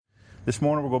This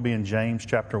morning we're going to be in James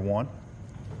chapter 1.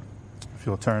 If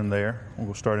you'll turn there,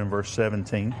 we'll start in verse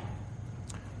 17.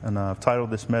 And I've titled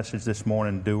this message this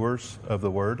morning, Doers of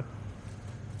the Word,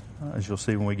 as you'll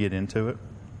see when we get into it.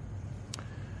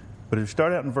 But if we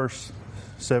start out in verse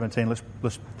 17,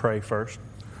 let's pray first.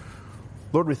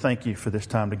 Lord, we thank you for this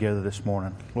time together this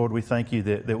morning. Lord, we thank you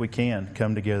that we can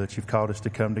come together, that you've called us to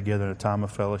come together in a time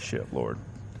of fellowship, Lord,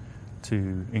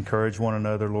 to encourage one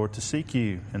another, Lord, to seek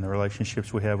you in the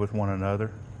relationships we have with one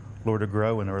another, Lord, to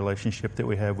grow in the relationship that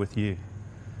we have with you,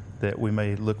 that we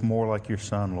may look more like your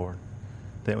Son, Lord,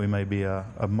 that we may be a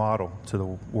model to the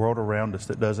world around us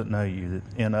that doesn't know you, that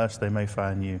in us they may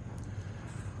find you.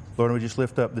 Lord, we just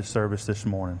lift up this service this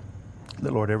morning,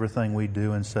 that, Lord, everything we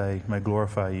do and say may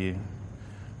glorify you,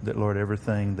 that, Lord,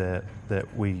 everything that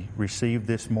we receive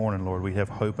this morning, Lord, we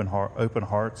have open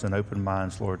hearts and open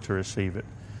minds, Lord, to receive it,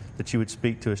 that you would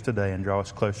speak to us today and draw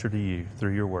us closer to you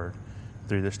through your word,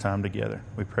 through this time together.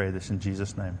 We pray this in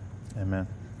Jesus' name. Amen.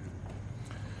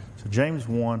 So James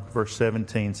 1, verse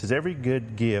 17 says, "Every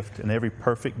good gift and every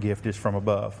perfect gift is from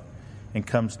above and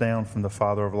comes down from the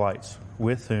Father of lights,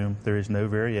 with whom there is no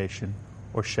variation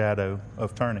or shadow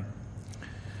of turning."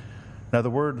 Now the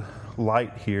word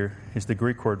light here is the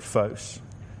Greek word phos.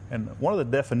 And one of the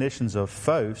definitions of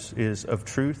phos is of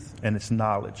truth and its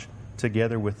knowledge,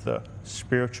 together with the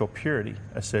spiritual purity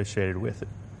associated with it.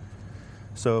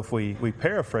 So if we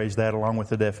paraphrase that along with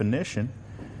the definition,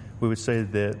 we would say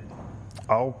that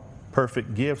all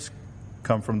perfect gifts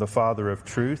come from the Father of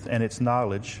truth and its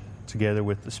knowledge, together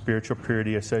with the spiritual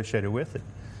purity associated with it.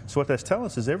 So what that's telling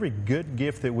us is every good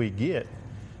gift that we get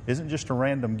isn't just a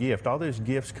random gift. All those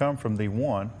gifts come from the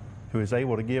one who is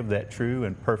able to give that true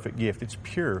and perfect gift. It's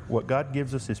pure. What God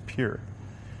gives us is pure.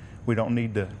 We don't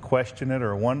need to question it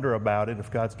or wonder about it. If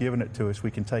God's given it to us,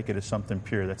 we can take it as something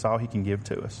pure. That's all He can give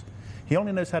to us. He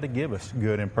only knows how to give us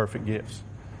good and perfect gifts.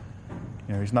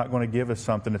 You know, He's not going to give us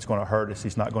something that's going to hurt us.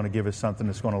 He's not going to give us something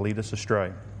that's going to lead us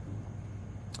astray.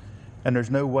 And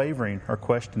there's no wavering or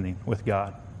questioning with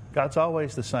God. God's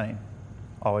always the same.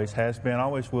 Always has been,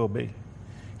 always will be.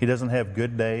 He doesn't have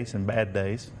good days and bad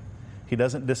days. He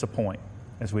doesn't disappoint,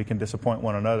 as we can disappoint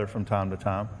one another from time to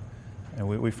time. And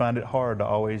we find it hard to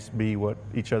always be what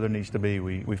each other needs to be.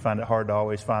 We find it hard to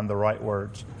always find the right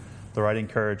words, the right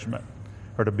encouragement,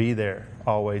 or to be there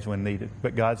always when needed.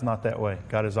 But God's not that way.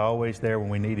 God is always there when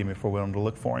we need Him if we're willing to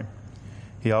look for Him.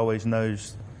 He always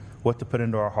knows what to put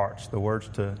into our hearts, the words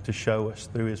to show us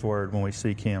through His Word when we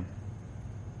seek Him.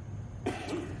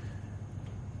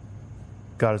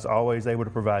 God is always able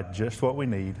to provide just what we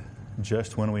need,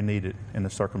 just when we need it in the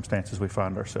circumstances we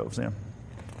find ourselves in.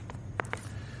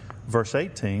 Verse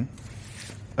 18,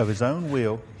 "Of His own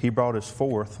will He brought us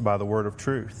forth by the word of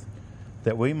truth,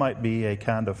 that we might be a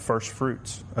kind of first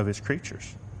fruits of His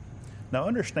creatures." Now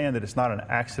understand that it's not an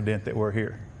accident that we're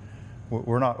here.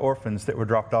 We're not orphans that were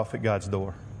dropped off at God's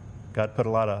door. God put a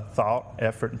lot of thought,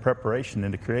 effort, and preparation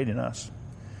into creating us.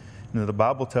 And the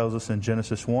Bible tells us in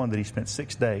Genesis 1 that He spent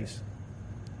 6 days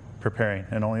preparing,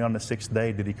 and only on the 6th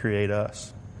day did He create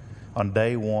us. On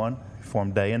day 1, He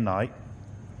formed day and night.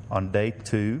 On day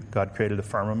 2, God created the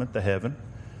firmament, the heaven,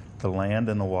 the land,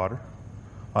 and the water.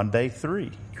 On day 3,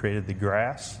 He created the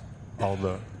grass, all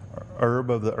the herb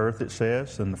of the earth, it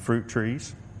says, and the fruit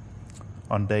trees.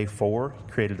 On day 4,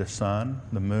 He created the sun,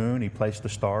 the moon. He placed the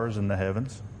stars in the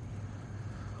heavens.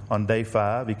 On day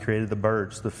 5, He created the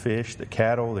birds, the fish, the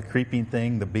cattle, the creeping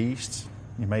thing, the beasts.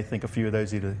 You may think a few of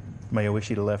those He may wish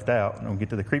He'd have left out. And we'll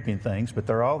get to the creeping things, but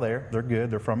they're all there. They're good.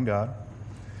 They're from God.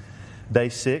 Day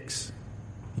 6,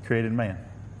 He created man.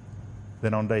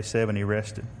 Then on day 7, He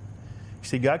rested. You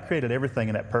see, God created everything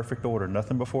in that perfect order.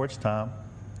 Nothing before its time.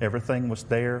 Everything was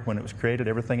there when it was created.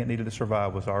 Everything it needed to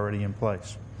survive was already in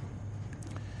place.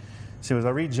 See, as I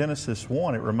read Genesis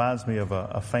 1, it reminds me of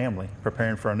a family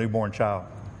preparing for a newborn child.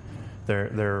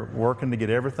 They're working to get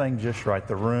everything just right.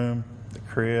 The room, the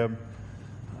crib,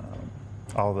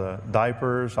 all the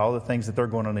diapers, all the things that they're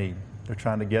going to need. They're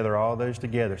trying to gather all those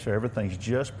together so everything's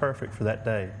just perfect for that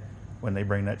day when they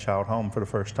bring that child home for the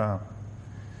first time.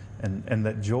 And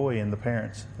that joy in the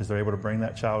parents as they're able to bring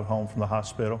that child home from the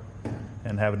hospital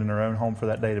and have it in their own home for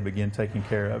that day to begin taking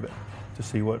care of it, to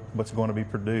see what's going to be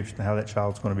produced and how that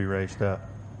child's going to be raised up.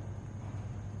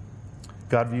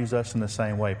 God views us in the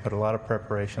same way, put a lot of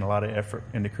preparation, a lot of effort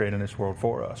into creating this world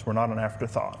for us. We're not an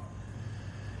afterthought.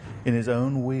 In His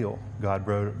own will, God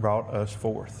brought us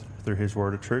forth through His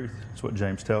word of truth. That's what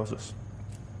James tells us.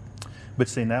 But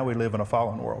see, now we live in a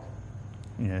fallen world.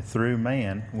 You know, through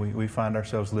man, we find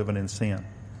ourselves living in sin.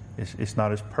 It's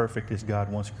not as perfect as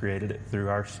God once created it. Through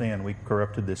our sin, we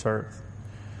corrupted this earth.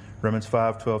 Romans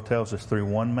 5:12 tells us, through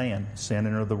one man sin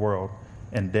entered the world,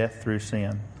 and death through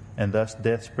sin. And thus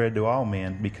death spread to all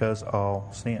men because all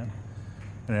sin.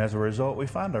 And as a result, we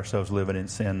find ourselves living in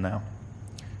sin now.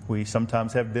 We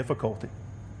sometimes have difficulty,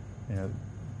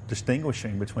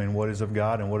 distinguishing between what is of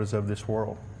God and what is of this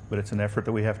world. But it's an effort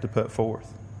that we have to put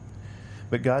forth.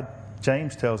 But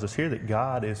James tells us here that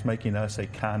God is making us a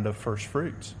kind of first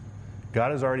fruits.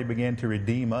 God has already begun to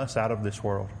redeem us out of this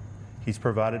world. He's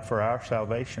provided for our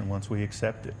salvation once we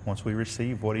accept it, once we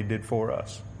receive what He did for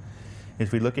us.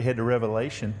 As we look ahead to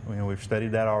Revelation, we've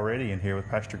studied that already in here with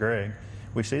Pastor Greg,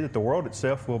 we see that the world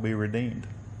itself will be redeemed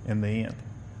in the end.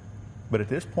 But at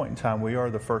this point in time, we are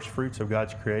the first fruits of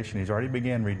God's creation. He's already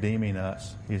began redeeming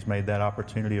us. He's made that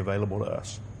opportunity available to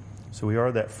us. So we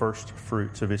are that first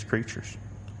fruits of His creatures.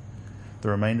 The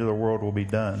remainder of the world will be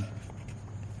done.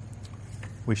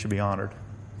 We should be honored.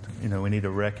 We need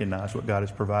to recognize what God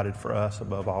has provided for us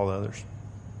above all others.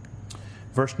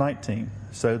 Verse 19,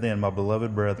 so then, my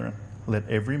beloved brethren, let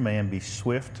every man be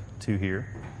swift to hear,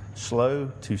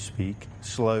 slow to speak,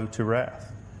 slow to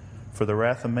wrath. For the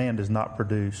wrath of man does not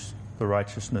produce the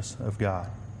righteousness of God.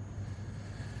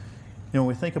 When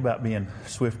we think about being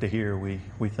swift to hear, we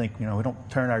think, we don't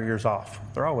turn our ears off.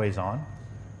 They're always on.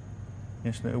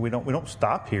 We don't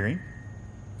stop hearing.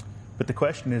 But the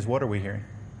question is, what are we hearing?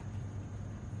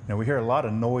 We hear a lot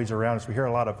of noise around us. We hear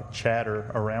a lot of chatter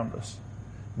around us.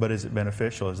 But is it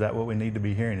beneficial? Is that what we need to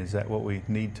be hearing? Is that what we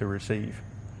need to receive?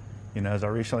 As I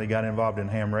recently got involved in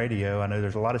ham radio, I know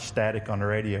there's a lot of static on the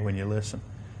radio when you listen.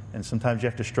 And sometimes you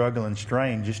have to struggle and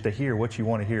strain just to hear what you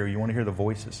want to hear. You want to hear the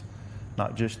voices,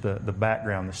 not just the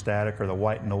background, the static or the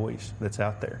white noise that's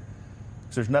out there.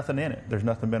 Because there's nothing in it. There's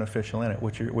nothing beneficial in it.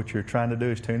 What you're trying to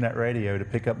do is tune that radio to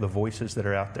pick up the voices that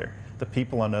are out there, the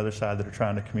people on the other side that are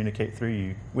trying to communicate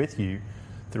with you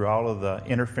through all of the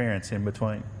interference in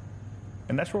between.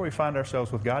 And that's where we find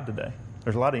ourselves with God today.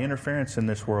 There's a lot of interference in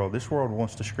this world. This world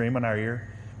wants to scream in our ear,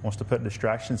 wants to put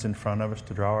distractions in front of us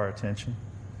to draw our attention.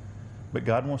 But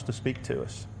God wants to speak to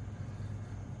us.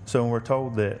 So when we're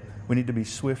told that we need to be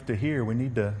swift to hear, we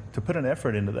need to put an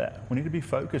effort into that. We need to be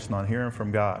focused on hearing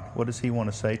from God. What does He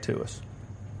want to say to us?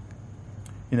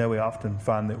 We often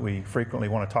find that we frequently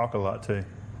want to talk a lot too.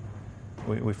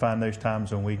 We find those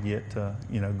times when we get,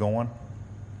 going.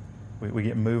 We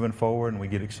get moving forward and we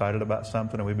get excited about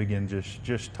something and we begin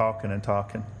just talking and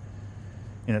talking.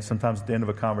 Sometimes at the end of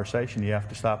a conversation, you have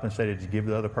to stop and say, did you give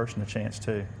the other person a chance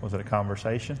too? Was it a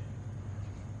conversation?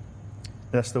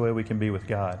 That's the way we can be with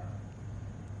God.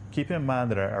 Keep in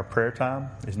mind that our prayer time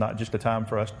is not just a time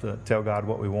for us to tell God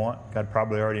what we want. God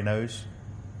probably already knows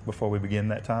before we begin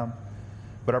that time.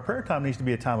 But our prayer time needs to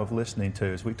be a time of listening to.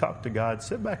 As we talk to God,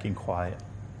 sit back in quiet.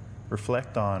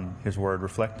 Reflect on His Word.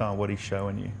 Reflect on what He's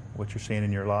showing you, what you're seeing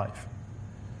in your life.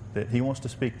 That He wants to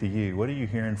speak to you. What are you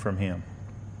hearing from Him?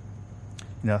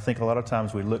 I think a lot of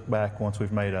times we look back once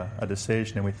we've made a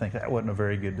decision and we think, that wasn't a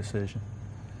very good decision.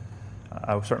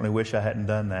 I certainly wish I hadn't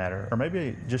done that. Or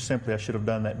maybe just simply I should have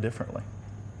done that differently.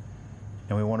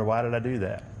 And we wonder, why did I do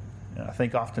that? And I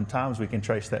think oftentimes we can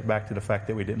trace that back to the fact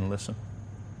that we didn't listen.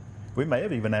 We may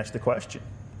have even asked the question.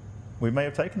 We may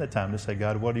have taken the time to say,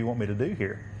 God, what do you want me to do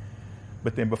here?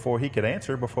 But then before He could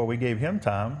answer, before we gave Him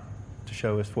time to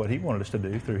show us what He wanted us to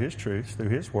do through His truths, through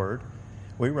His Word,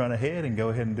 we run ahead and go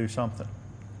ahead and do something.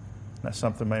 That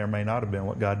something may or may not have been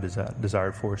what God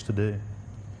desired for us to do.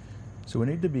 So we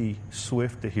need to be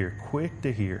swift to hear, quick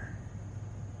to hear.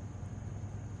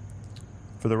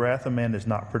 For the wrath of man does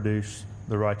not produce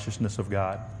the righteousness of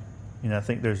God. I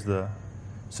think there's the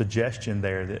suggestion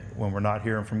there that when we're not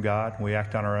hearing from God, we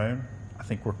act on our own. I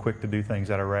think we're quick to do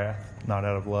things out of wrath, not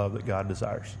out of love that God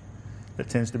desires. That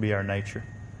tends to be our nature.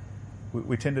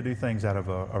 We tend to do things out of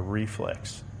a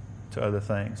reflex to other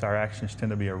things. Our actions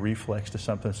tend to be a reflex to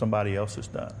something somebody else has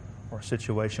done or a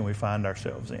situation we find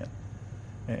ourselves in.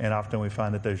 And often we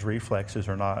find that those reflexes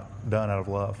are not done out of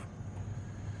love.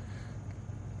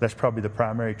 That's probably the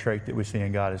primary trait that we see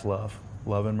in God is love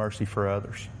and mercy for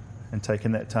others. And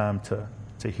taking that time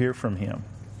to hear from Him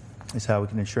is how we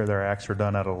can ensure that our acts are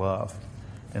done out of love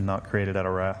and not created out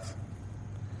of wrath.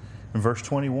 In verse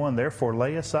 21, therefore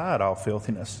lay aside all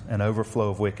filthiness and overflow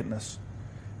of wickedness,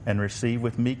 and receive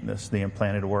with meekness the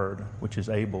implanted word, which is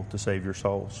able to save your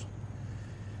souls.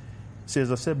 See,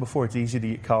 as I said before, it's easy to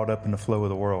get caught up in the flow of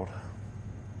the world.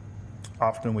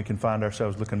 Often we can find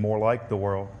ourselves looking more like the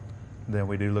world than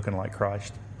we do looking like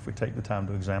Christ if we take the time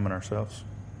to examine ourselves.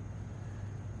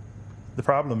 The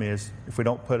problem is, if we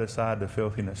don't put aside the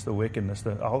filthiness, the wickedness,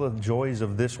 all the joys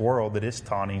of this world that is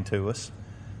taunting to us,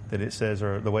 that it says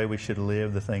are the way we should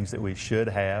live, the things that we should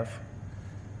have,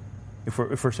 If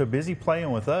we're so busy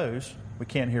playing with those, we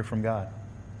can't hear from God.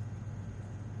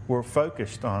 We're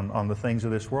focused on the things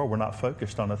of this world. We're not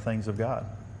focused on the things of God.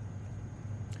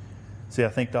 See, I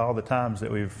think to all the times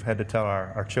that we've had to tell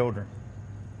our children,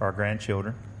 our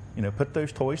grandchildren, put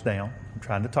those toys down. I'm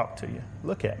trying to talk to you.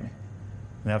 Look at me.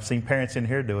 And I've seen parents in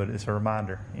here do it as a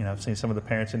reminder. I've seen some of the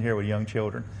parents in here with young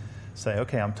children say,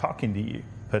 okay, I'm talking to you.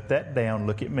 Put that down.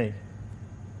 Look at me.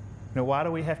 Why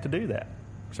do we have to do that?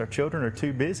 Because our children are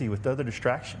too busy with other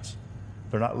distractions.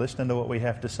 They're not listening to what we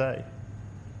have to say.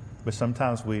 But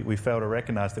sometimes we fail to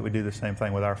recognize that we do the same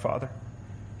thing with our Father.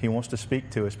 He wants to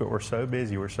speak to us, but we're so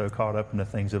busy, we're so caught up in the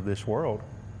things of this world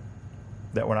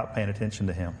that we're not paying attention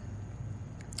to Him.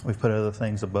 We've put other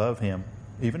things above Him.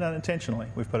 Even unintentionally,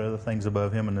 we've put other things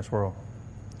above Him in this world.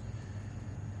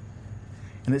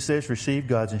 And it says, receive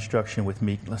God's instruction with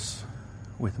meekness.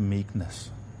 With meekness.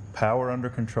 Power under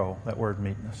control, that word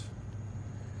meekness.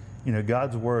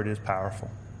 God's Word is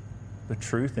powerful. The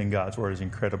truth in God's Word is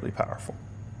incredibly powerful.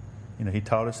 He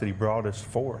taught us that He brought us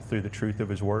forth through the truth of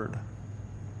His Word.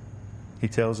 He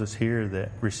tells us here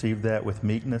that receive that with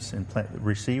meekness, and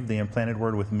receive the implanted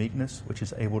Word with meekness, which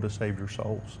is able to save your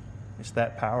souls. It's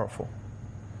that powerful.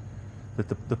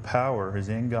 That the power is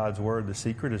in God's Word. The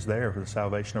secret is there for the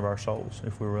salvation of our souls.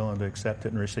 If we're willing to accept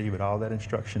it and receive it, all that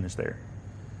instruction is there.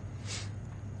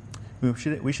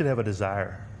 We should have a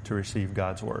desire to receive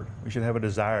God's Word. We should have a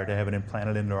desire to have it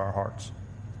implanted into our hearts.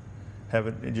 Have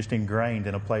it just ingrained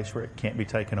in a place where it can't be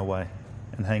taken away,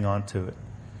 and hang on to it.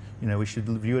 We should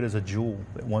view it as a jewel,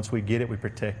 that once we get it, we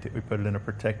protect it. We put it in a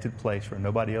protected place where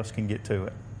nobody else can get to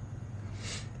it.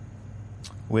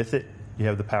 With it, you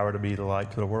have the power to be the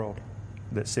light to the world,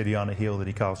 that city on a hill that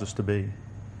He calls us to be.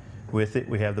 With it,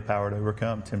 we have the power to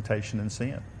overcome temptation and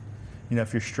sin.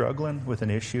 If you're struggling with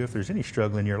an issue, if there's any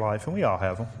struggle in your life, and we all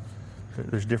have them,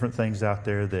 there's different things out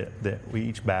there that we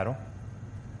each battle.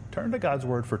 Turn to God's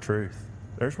Word for truth.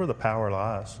 There's where the power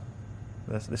lies.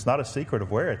 It's not a secret of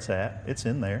where it's at. It's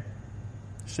in there.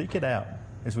 Seek it out.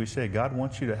 As we said, God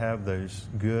wants you to have those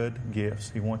good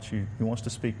gifts. He wants to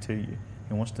speak to you.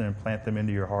 He wants to implant them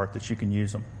into your heart that you can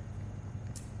use them.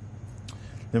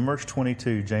 Then verse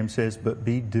 22, James says, but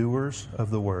be doers of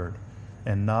the word,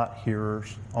 and not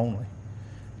hearers only,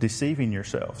 deceiving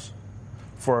yourselves.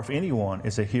 For if anyone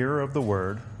is a hearer of the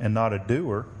word and not a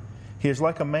doer, he is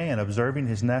like a man observing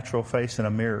his natural face in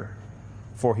a mirror.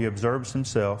 For he observes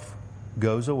himself,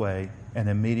 goes away, and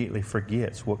immediately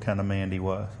forgets what kind of man he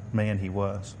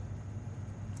was.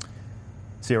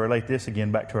 See, I relate this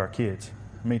again back to our kids.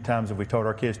 How many times have we told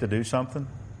our kids to do something,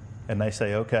 and they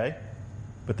say, okay,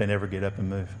 but they never get up and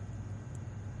move?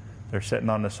 They're sitting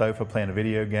on the sofa playing a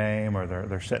video game, or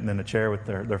they're sitting in a chair with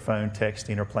their phone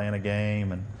texting or playing a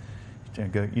game, and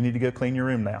you need to go clean your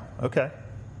room now. Okay.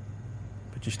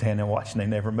 But you stand there watching, they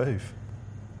never move.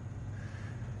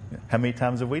 How many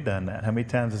times have we done that? How many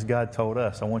times has God told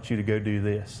us, I want you to go do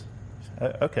this?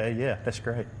 Okay, yeah, that's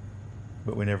great.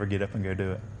 But we never get up and go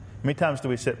do it. How many times do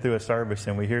we sit through a service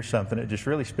and we hear something that just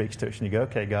really speaks to us, and you go,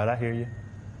 okay, God, I hear you.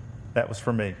 That was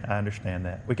for me. I understand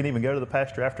that. We can even go to the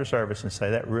pastor after service and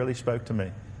say, that really spoke to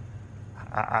me.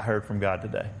 I heard from God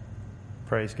today.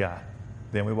 Praise God.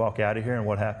 Then we walk out of here, and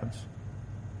what happens?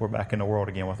 We're back in the world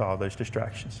again with all those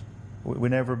distractions. We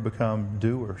never become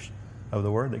doers of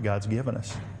the word that God's given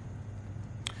us.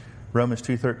 Romans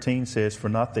 2:13 says, for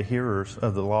not the hearers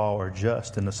of the law are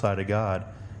just in the sight of God,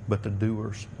 but the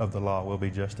doers of the law will be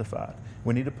justified.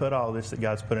 We need to put all this that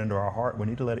God's put into our heart, we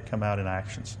need to let it come out in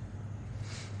actions.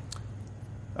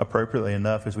 Appropriately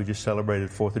enough, as we just celebrated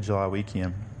 4th of July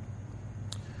weekend,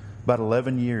 about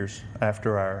 11 years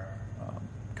after our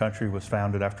country was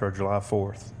founded, after our July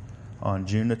 4th, on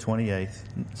June the 28th,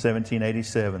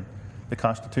 1787, the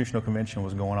Constitutional Convention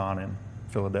was going on in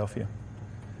Philadelphia.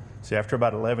 See, after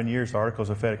about 11 years, the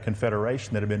Articles of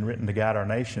Confederation that had been written to guide our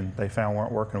nation, they found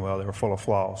weren't working well. They were full of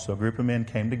flaws. So a group of men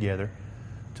came together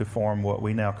to form what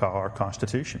we now call our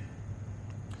Constitution.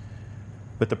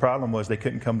 But the problem was they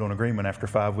couldn't come to an agreement after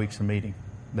 5 weeks of meeting.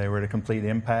 They were at a complete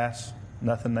impasse.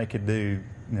 Nothing they could do,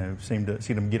 seemed to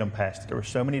get them past it. There were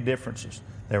so many differences,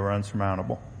 they were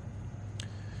unsurmountable.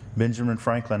 Benjamin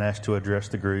Franklin asked to address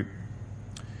the group,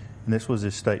 and this was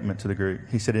his statement to the group.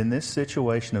 He said, in this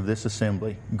situation of this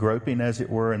assembly, groping as it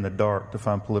were in the dark to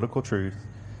find political truth,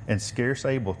 and scarce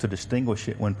able to distinguish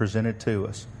it when presented to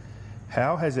us,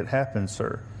 how has it happened,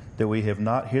 sir, that we have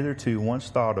not hitherto once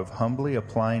thought of humbly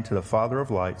applying to the Father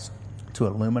of lights to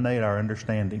illuminate our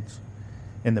understandings?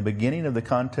 In the beginning of the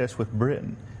contest with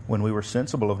Britain, when we were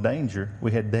sensible of danger,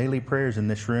 we had daily prayers in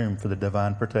this room for the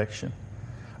divine protection.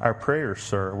 Our prayers,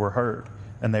 sir, were heard,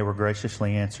 and they were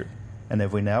graciously answered. And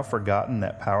have we now forgotten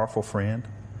that powerful friend?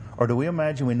 Or do we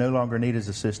imagine we no longer need his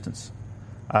assistance?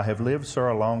 I have lived, sir,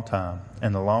 a long time,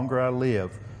 and the longer I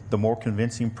live, the more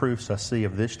convincing proofs I see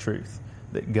of this truth,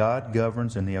 that God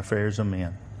governs in the affairs of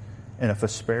men. And if a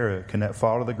sparrow cannot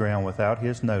fall to the ground without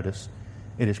his notice,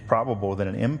 it is probable that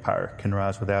an empire can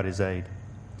rise without his aid.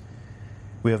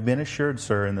 We have been assured,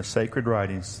 sir, in the sacred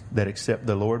writings that except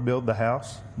the Lord build the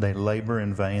house, they labor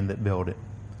in vain that build it.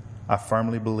 I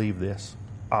firmly believe this.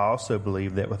 I also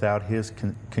believe that without his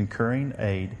concurring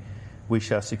aid, we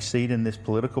shall succeed in this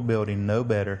political building no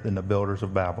better than the builders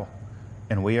of Babel,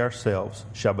 and we ourselves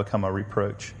shall become a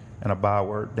reproach and a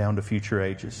byword down to future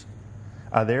ages.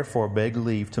 I therefore beg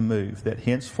leave to move that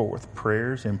henceforth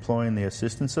prayers employing the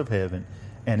assistance of heaven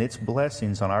and its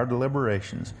blessings on our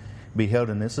deliberations be held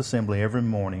in this assembly every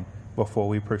morning before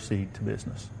we proceed to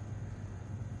business.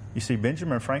 You see,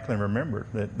 Benjamin Franklin remembered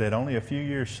that only a few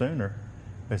years sooner,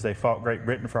 as they fought Great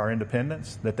Britain for our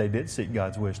independence, that they did seek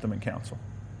God's wisdom and counsel.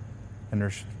 And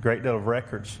there's a great deal of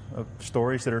records of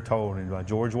stories that are told by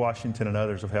George Washington and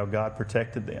others of how God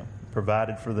protected them,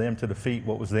 provided for them to defeat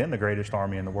what was then the greatest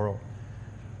army in the world,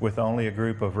 with only a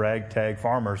group of ragtag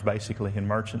farmers, basically, and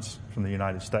merchants from the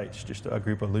United States, just a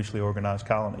group of loosely organized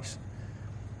colonies.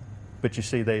 But you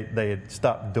see, they had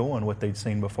stopped doing what they'd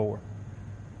seen before.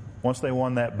 Once they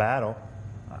won that battle,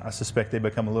 I suspect they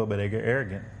become a little bit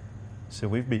arrogant. So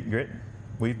we've beat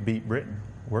Britain.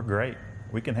 We're great.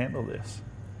 We can handle this.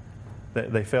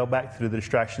 They fell back through the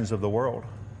distractions of the world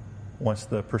once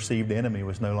the perceived enemy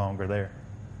was no longer there.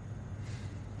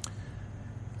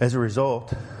 As a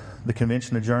result, the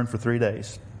convention adjourned for 3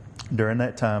 days. During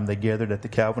that time, they gathered at the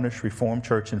Calvinist Reformed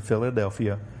Church in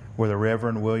Philadelphia, where the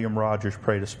Reverend William Rogers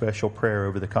prayed a special prayer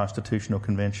over the Constitutional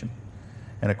Convention.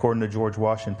 And according to George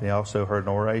Washington, they also heard an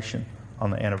oration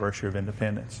on the anniversary of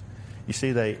independence. You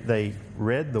see, they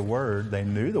read the Word, they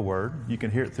knew the Word. You can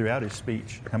hear it throughout his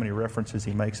speech, how many references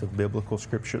he makes of biblical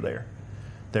Scripture there.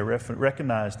 They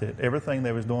recognized that everything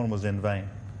they was doing was in vain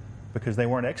because they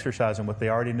weren't exercising what they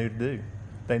already knew to do.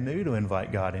 They knew to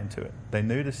invite God into it. They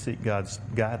knew to seek God's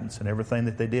guidance in everything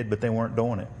that they did, but they weren't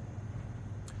doing it.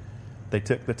 They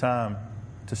took the time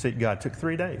to seek God. It took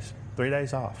 3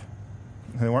 days off.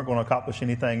 They weren't going to accomplish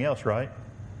anything else, right?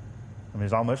 I mean,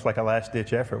 it's almost like a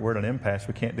last-ditch effort. We're at an impasse.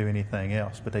 We can't do anything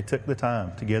else. But they took the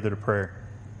time together to prayer.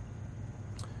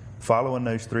 Following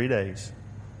those 3 days,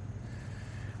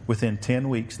 within 10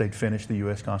 weeks, they'd finished the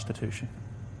U.S. Constitution,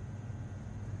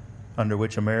 under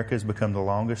which America has become the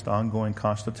longest ongoing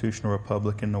constitutional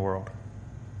republic in the world.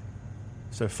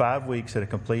 So 5 weeks at a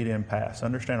complete impasse.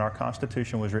 Understand, our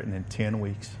Constitution was written in 10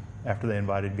 weeks after they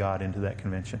invited God into that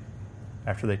convention,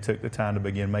 after they took the time to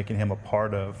begin making him a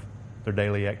part of their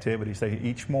daily activities. They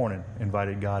each morning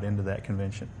invited God into that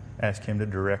convention, asked him to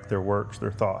direct their works,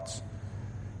 their thoughts,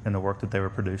 and the work that they were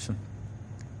producing.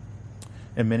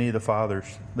 And many of the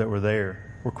fathers that were there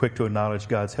were quick to acknowledge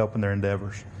God's help in their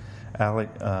endeavors.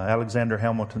 Alexander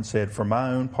Hamilton said, "For my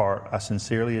own part, I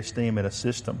sincerely esteem it a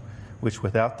system which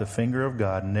without the finger of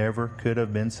God never could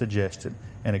have been suggested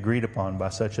and agreed upon by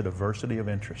such a diversity of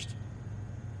interest."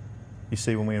 You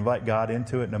see, when we invite God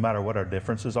into it, no matter what our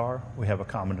differences are, we have a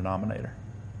common denominator.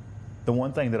 The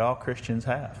one thing that all Christians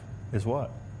have is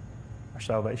what? Our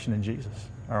salvation in Jesus,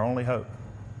 our only hope,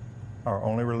 our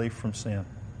only relief from sin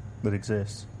that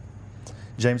exists.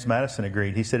 James Madison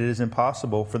agreed. He said, "It is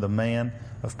impossible for the man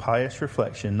of pious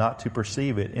reflection not to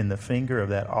perceive it in the finger of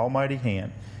that almighty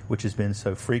hand which has been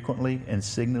so frequently and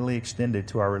signally extended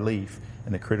to our relief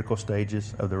in the critical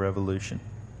stages of the revolution."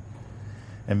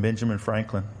 And Benjamin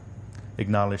Franklin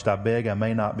acknowledged, "I beg I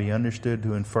may not be understood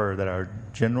to infer that our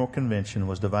General Convention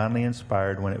was divinely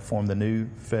inspired when it formed the new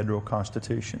federal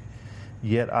Constitution.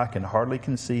 Yet I can hardly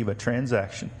conceive a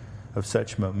transaction of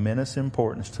such momentous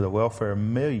importance to the welfare of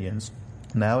millions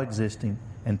now existing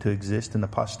and to exist in the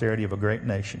posterity of a great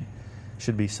nation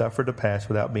should be suffered to pass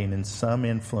without being in some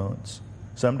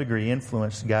degree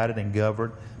influenced, guided, and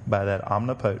governed by that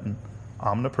omnipotent,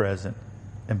 omnipresent,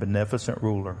 and beneficent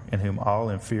ruler in whom all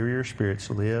inferior spirits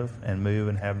live and move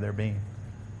and have their being."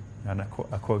 And I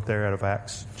quote there out of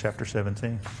Acts chapter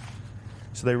 17.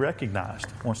 So they recognized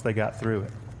once they got through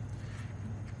it.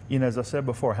 You know, as I said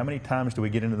before, how many times do we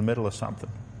get into the middle of something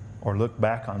or look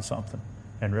back on something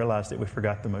and realize that we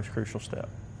forgot the most crucial step?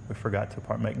 We forgot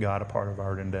to make God a part of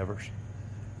our endeavors.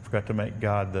 We forgot to make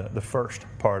God the first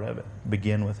part of it,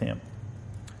 begin with Him.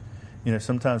 You know,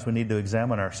 sometimes we need to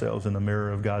examine ourselves in the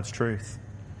mirror of God's truth.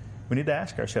 We need to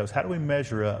ask ourselves, how do we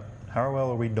measure up? How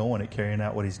well are we doing at carrying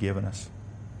out what He's given us?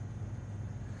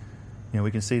 You know,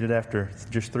 we can see that after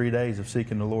just 3 days of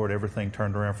seeking the Lord, everything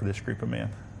turned around for this group of men.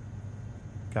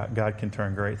 God can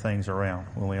turn great things around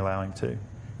when we allow Him to.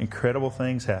 Incredible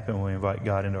things happen when we invite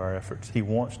God into our efforts. He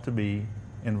wants to be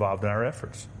involved in our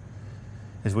efforts.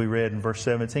 As we read in verse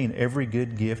 17, every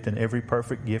good gift and every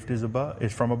perfect gift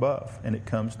is from above, and it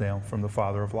comes down from the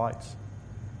Father of lights.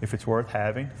 If it's worth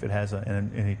having, if it has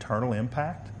an eternal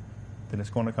impact, then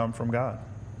it's going to come from God.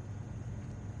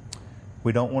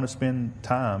 We don't want to spend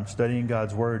time studying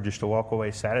God's Word just to walk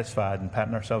away satisfied and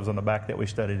patting ourselves on the back that we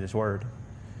studied His Word.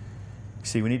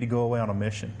 See, we need to go away on a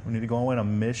mission. We need to go away on a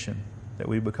mission that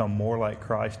we become more like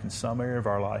Christ in some area of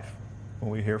our life.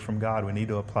 When we hear from God, we need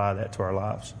to apply that to our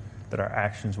lives, that our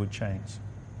actions would change.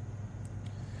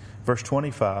 Verse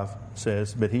 25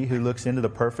 says, "But he who looks into the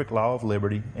perfect law of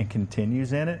liberty and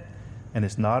continues in it, and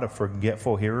is not a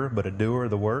forgetful hearer, but a doer of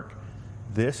the work,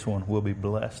 this one will be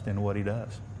blessed in what he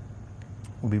does."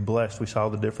 We'll be blessed. We saw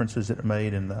the differences that it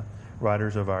made in the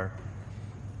writers of our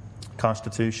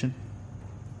Constitution.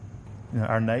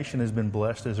 Our nation has been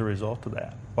blessed as a result of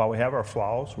that. While we have our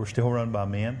flaws, we're still run by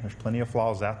men. There's plenty of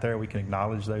flaws out there. We can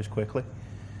acknowledge those quickly.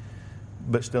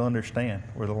 But still understand,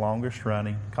 we're the longest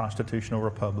running constitutional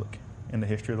republic in the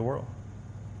history of the world.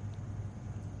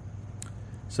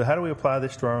 So how do we apply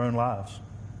this to our own lives?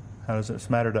 How does this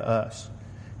matter to us?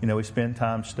 We spend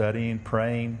time studying,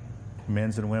 praying,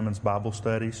 men's and women's Bible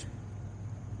studies,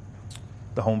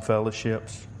 the home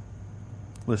fellowships,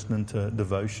 listening to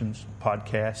devotions,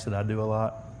 podcasts that I do a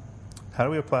lot. How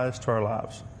do we apply this to our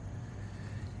lives?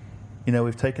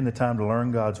 We've taken the time to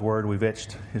learn God's Word. We've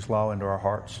etched His law into our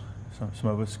hearts. Some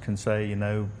of us can say,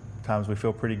 times we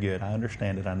feel pretty good. I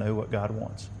understand it. I know what God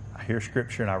wants. I hear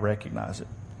Scripture and I recognize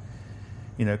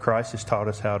it. Christ has taught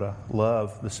us how to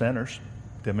love the sinners,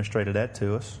 demonstrated that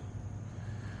to us.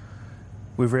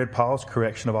 We've read Paul's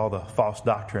correction of all the false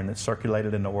doctrine that's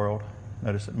circulated in the world.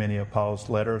 Notice that many of Paul's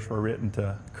letters were written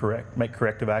to make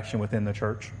corrective action within the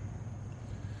church.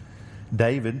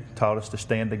 David taught us to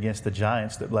stand against the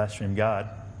giants that blaspheme God.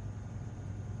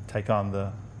 Take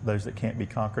on those that can't be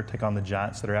conquered. Take on the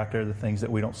giants that are out there, the things that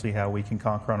we don't see how we can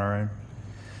conquer on our own.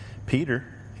 Peter,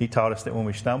 he taught us that when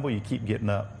we stumble, you keep getting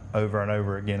up over and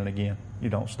over again and again. You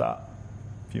don't stop.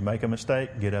 If you make a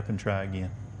mistake, get up and try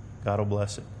again. God will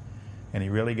bless it. And he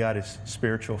really got his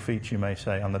spiritual feet, you may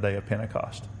say, on the day of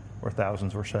Pentecost, where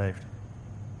thousands were saved.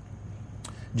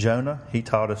 Jonah, he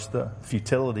taught us the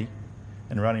futility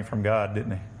in running from God,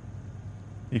 didn't he?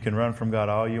 You can run from God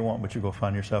all you want, but you're going to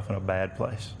find yourself in a bad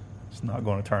place. It's not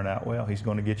going to turn out well. He's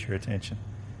going to get your attention.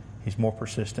 He's more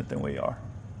persistent than we are.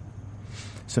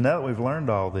 So now that we've learned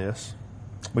all this,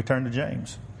 we turn to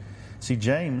James. See,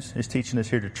 James is teaching us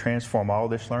here to transform all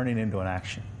this learning into an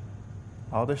action.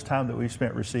 All this time that we've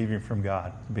spent receiving from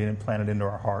God, being implanted into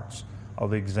our hearts, all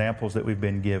the examples that we've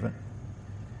been given.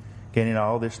 Gaining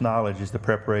all this knowledge is the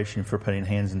preparation for putting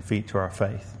hands and feet to our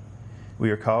faith.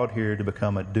 We are called here to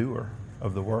become a doer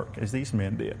of the work, as these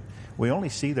men did. We only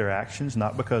see their actions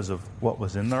not because of what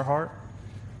was in their heart,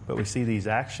 but we see these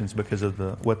actions because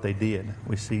of what they did.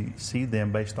 We see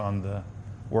them based on the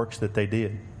works that they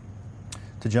did.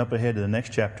 To jump ahead to the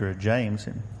next chapter of James,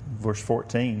 in verse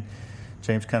 14,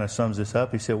 James kind of sums this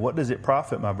up. He said, "What does it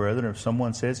profit, my brethren, if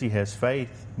someone says he has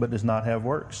faith but does not have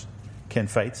works? Can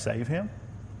faith save him?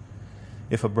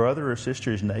 If a brother or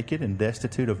sister is naked and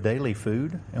destitute of daily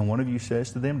food, and one of you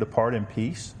says to them, 'Depart in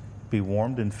peace, be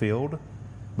warmed and filled,'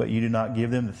 but you do not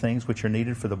give them the things which are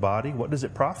needed for the body, what does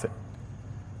it profit?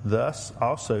 Thus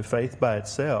also faith by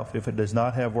itself, if it does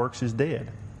not have works, is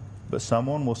dead. But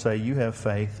someone will say, 'You have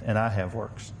faith, and I have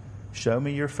works. Show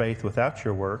me your faith without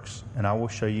your works, and I will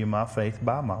show you my faith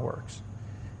by my works.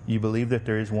 You believe that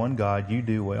there is one God, you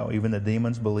do well. Even the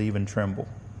demons believe and tremble.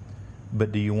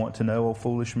 But do you want to know, O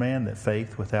foolish man, that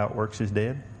faith without works is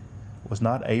dead? Was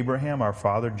not Abraham our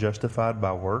father justified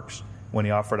by works when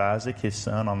he offered Isaac his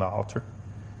son on the altar?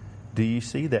 Do you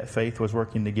see that faith was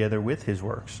working together with his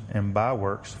works, and by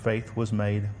works faith was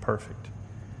made perfect?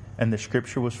 And the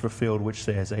scripture was fulfilled which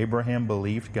says, Abraham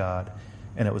believed God,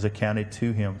 and it was accounted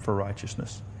to him for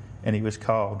righteousness, and he was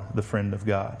called the friend of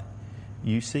God.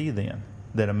 You see then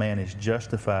that a man is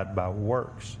justified by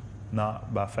works,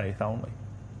 not by faith only."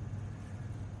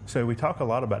 So we talk a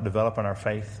lot about developing our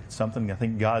faith. It's something I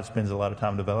think God spends a lot of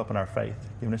time developing our faith,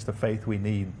 giving us the faith we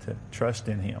need to trust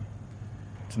in Him,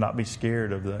 to not be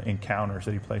scared of the encounters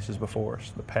that He places before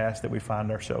us, the path that we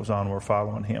find ourselves on when we're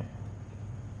following Him.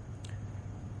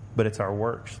 But it's our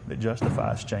works that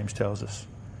justifies, James tells us,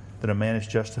 that a man is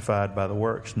justified by the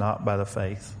works, not by the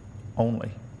faith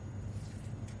only.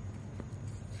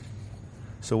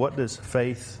 So what does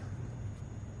faith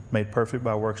made perfect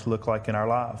by works look like in our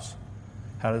lives?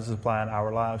 How does it apply in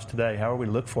our lives today? How are we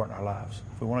look for it in our lives?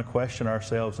 If we want to question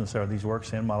ourselves and say, are these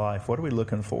works in my life? What are we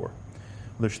looking for?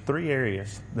 There's three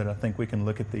areas that I think we can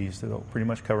look at these that will pretty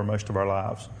much cover most of our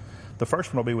lives. The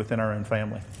first one will be within our own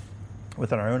family,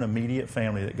 within our own immediate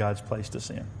family that God's placed us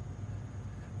in.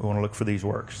 We want to look for these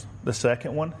works. The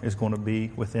second one is going to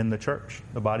be within the church,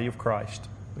 the body of Christ,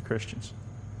 the Christians.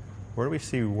 Where do we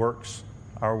see works,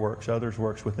 our works, others'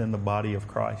 works within the body of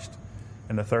Christ?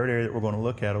 And the third area that we're going to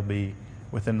look at will be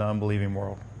within the unbelieving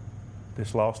world,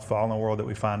 this lost, fallen world that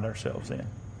we find ourselves in.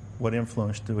 What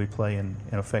influence do we play in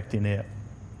affecting it?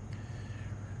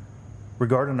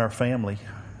 Regarding our family,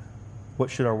 what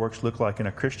should our works look like in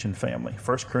a Christian family?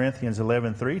 1 Corinthians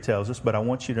 11:3 tells us, "But I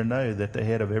want you to know that the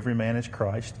head of every man is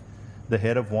Christ, the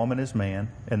head of woman is man,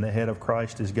 and the head of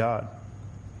Christ is God."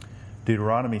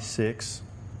 Deuteronomy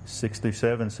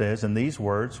 6:6-7 says, "And these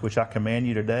words which I command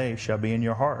you today shall be in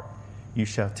your heart. You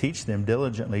shall teach them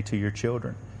diligently to your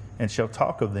children, and shall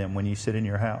talk of them when you sit in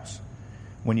your house,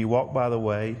 when you walk by the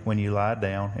way, when you lie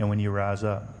down, and when you rise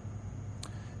up."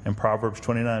 And Proverbs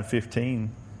 29:15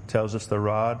 tells us, "The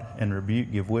rod and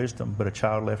rebuke give wisdom, but a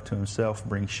child left to himself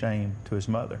brings shame to his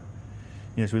mother."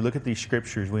 As we look at these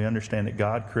scriptures, we understand that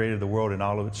God created the world in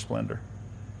all of its splendor.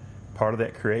 Part of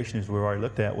that creation, as we've already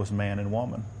looked at, was man and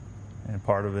woman. And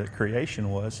part of that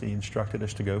creation was He instructed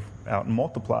us to go out and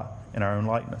multiply in our own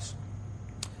likeness.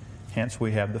 Hence,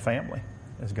 we have the family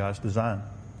as God's design.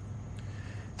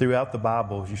 Throughout the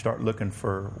Bible, as you start looking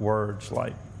for words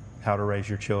like how to raise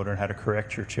your children, how to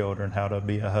correct your children, how to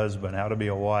be a husband, how to be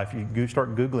a wife, you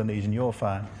start Googling these and you'll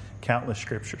find countless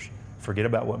scriptures. Forget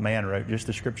about what man wrote. Just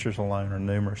the scriptures alone are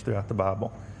numerous throughout the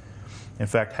Bible. In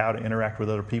fact, how to interact with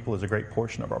other people is a great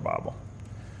portion of our Bible.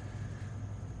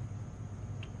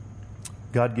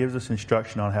 God gives us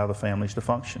instruction on how the family is to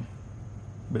function.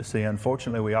 But see,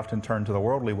 unfortunately, we often turn to the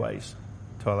worldly ways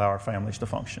to allow our families to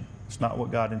function. It's not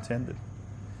what God intended.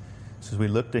 So as we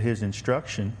look to His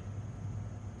instruction,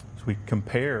 as we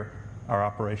compare our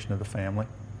operation of the family,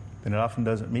 then it often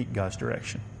doesn't meet God's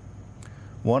direction.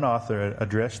 One author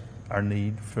addressed our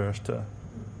need for us to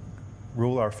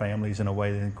rule our families in a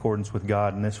way in accordance with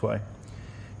God in this way.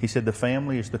 He said, "The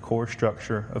family is the core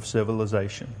structure of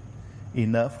civilization.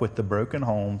 Enough with the broken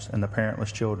homes and the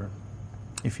parentless children.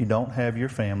 If you don't have your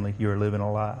family, you are living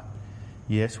a lie.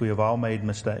 Yes, we have all made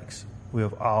mistakes. We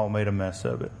have all made a mess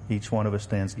of it. Each one of us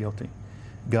stands guilty.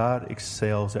 God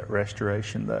excels at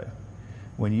restoration, though.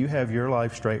 When you have your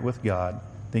life straight with God,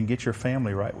 then get your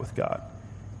family right with God.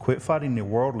 Quit fighting the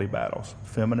worldly battles,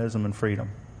 feminism and freedom.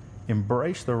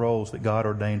 Embrace the roles that God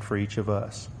ordained for each of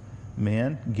us.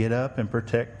 Men, get up and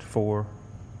provide for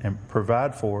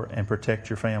and protect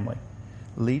your family.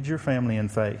 Lead your family in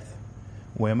faith.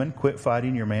 Women, quit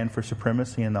fighting your man for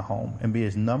supremacy in the home and be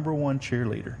his number one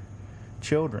cheerleader.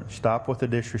 Children, stop with the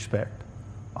disrespect.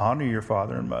 Honor your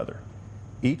father and mother.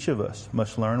 Each of us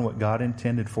must learn what God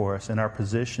intended for us in our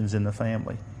positions in the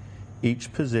family.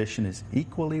 Each position is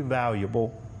equally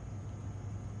valuable,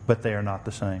 but they are not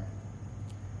the same.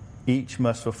 Each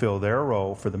must fulfill their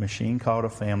role for the machine called a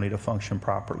family to function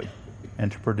properly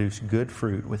and to produce good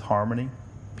fruit with harmony,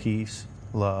 peace,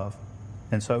 love,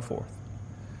 and so forth."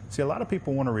 See, a lot of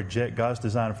people want to reject God's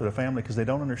design for the family because they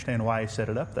don't understand why He set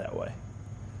it up that way.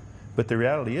 But the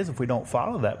reality is, if we don't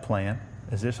follow that plan,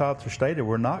 as this author stated,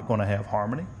 we're not going to have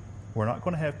harmony, we're not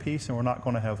going to have peace, and we're not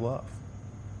going to have love.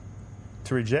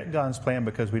 To reject God's plan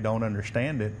because we don't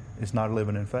understand it is not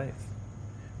living in faith.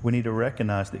 We need to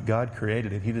recognize that God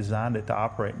created it. He designed it to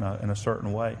operate in a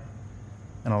certain way.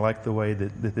 And I like the way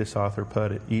that this author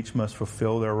put it. Each must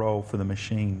fulfill their role for the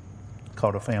machine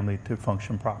called a family to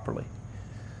function properly.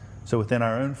 So within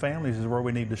our own families is where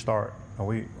we need to start. Are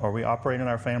we operating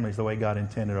our families the way God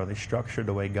intended? Are they structured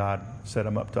the way God set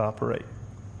them up to operate?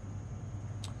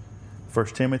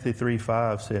 1 Timothy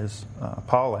 3:5 says,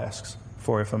 Paul asks,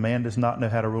 "For if a man does not know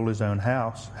how to rule his own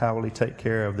house, how will he take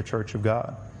care of the church of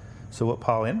God?" So what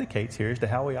Paul indicates here is that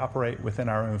how we operate within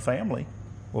our own family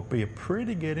will be a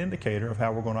pretty good indicator of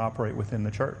how we're going to operate within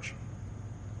the church.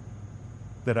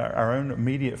 That our own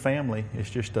immediate family is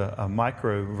just a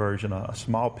micro version, a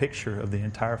small picture of the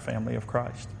entire family of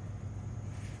Christ.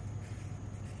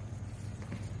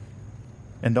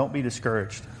 And don't be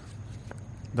discouraged.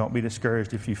 Don't be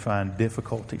discouraged if you find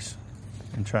difficulties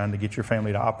in trying to get your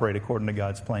family to operate according to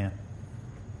God's plan.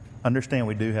 Understand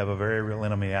we do have a very real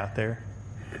enemy out there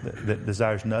that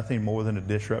desires nothing more than to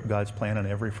disrupt God's plan on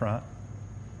every front.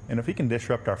 And if he can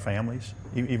disrupt our families,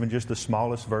 even just the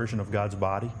smallest version of God's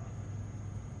body,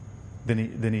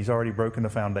 then he's already broken the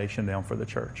foundation down for the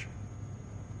church.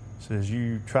 So as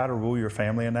you try to rule your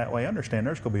family in that way, understand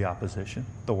there's going to be opposition.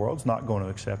 The world's not going to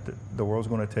accept it. The world's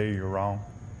going to tell you you're wrong.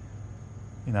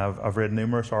 You know, I've read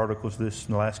numerous articles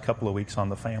in the last couple of weeks on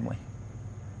the family.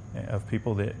 of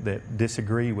people that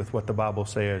disagree with what the Bible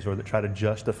says or that try to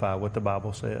justify what the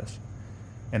Bible says.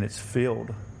 And it's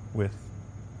filled with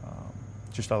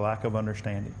just a lack of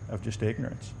understanding, of just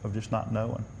ignorance, of just not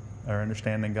knowing or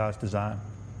understanding God's design.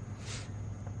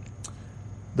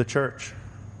 The church.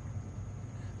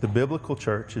 The biblical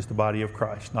church is the body of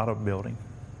Christ, not a building.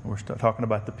 We're talking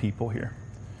about the people here.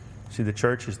 See, the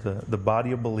church is the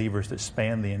body of believers that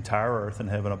span the entire earth and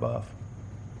heaven above.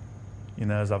 You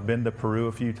know, as I've been to Peru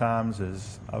a few times,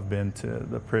 as I've been to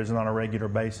the prison on a regular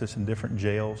basis in different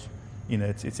jails, you know,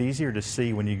 it's easier to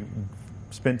see when you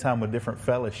spend time with different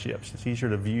fellowships. It's easier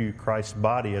to view Christ's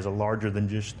body as a larger than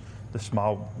just the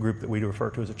small group that we refer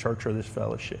to as a church or this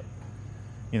fellowship.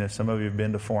 You know, some of you have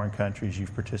been to foreign countries,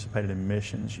 you've participated in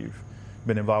missions, you've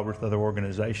been involved with other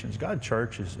organizations. God's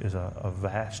church is a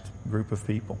vast group of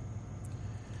people.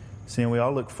 See, and we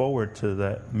all look forward to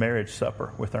that marriage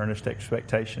supper with earnest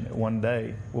expectation that one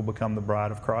day we'll become the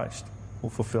bride of Christ. We'll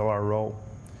fulfill our role.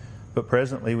 But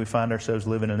presently we find ourselves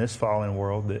living in this fallen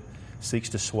world that seeks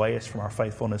to sway us from our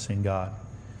faithfulness in God.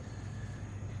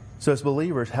 So as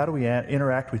believers, how do we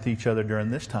interact with each other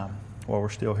during this time while we're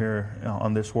still here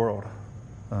on this world?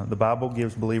 The Bible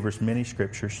gives believers many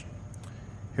scriptures.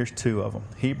 Here's two of them.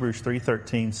 Hebrews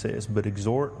 3:13 says, "But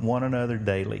exhort one another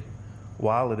daily,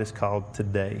 while it is called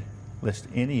today, lest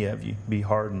any of you be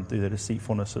hardened through the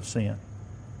deceitfulness of sin."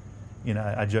 You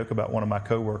know, I joke about one of my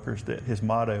coworkers that his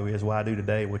motto is, "Why do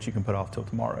today what you can put off till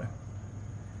tomorrow?"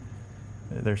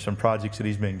 There's some projects that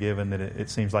he's been given that it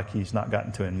seems like he's not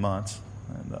gotten to in months.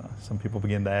 And some people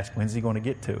begin to ask, when's he going to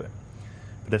get to it?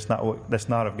 But that's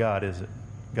not of God, is it?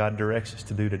 God directs us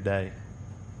to do today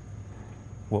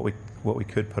what we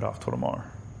could put off till tomorrow.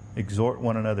 Exhort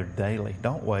one another daily.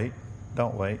 Don't wait.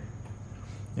 Don't wait.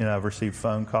 You know, I've received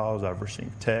phone calls. I've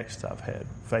received texts. I've had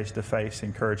face-to-face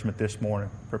encouragement this morning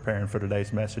preparing for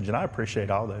today's message. And I appreciate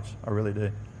all those. I really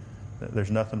do.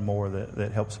 There's nothing more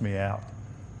that helps me out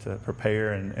to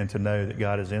prepare and to know that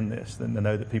God is in this than to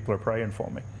know that people are praying for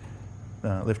me,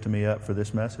 lifting me up for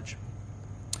this message.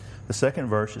 The second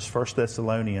verse is 1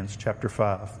 Thessalonians chapter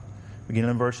 5,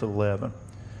 beginning in verse 11.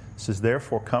 It says,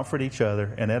 "Therefore comfort each other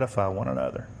and edify one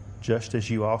another, just as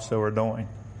you also are doing.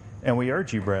 And we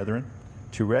urge you, brethren,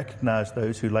 to recognize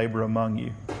those who labor among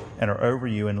you and are over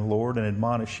you in the Lord and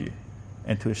admonish you,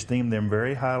 and to esteem them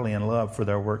very highly in love for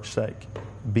their work's sake.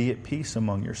 Be at peace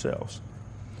among yourselves.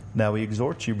 Now we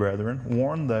exhort you, brethren,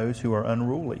 warn those who are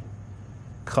unruly.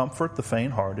 Comfort the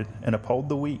faint-hearted and uphold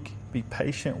the weak. Be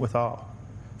patient with all.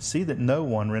 See that no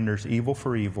one renders evil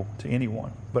for evil to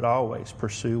anyone, but always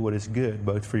pursue what is good,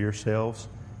 both for yourselves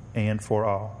and for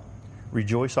all.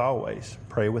 Rejoice always,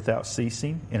 pray without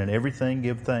ceasing, and in everything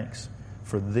give thanks,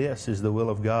 for this is the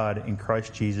will of God in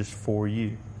Christ Jesus for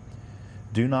you.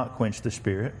 Do not quench the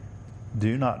Spirit.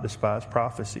 Do not despise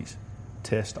prophecies.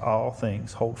 Test all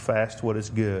things. Hold fast what is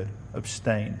good.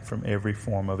 Abstain from every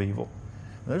form of evil."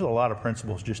 There's a lot of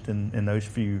principles just in those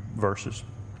few verses.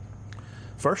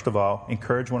 First of all,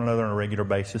 encourage one another on a regular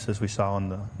basis, as we saw in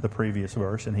the previous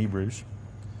verse in Hebrews.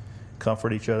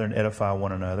 Comfort each other and edify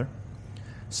one another.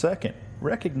 Second,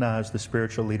 recognize the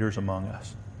spiritual leaders among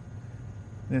us.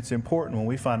 And it's important when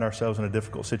we find ourselves in a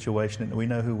difficult situation that we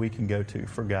know who we can go to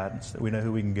for guidance, that we know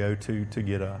who we can go to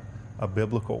get a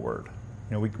biblical word.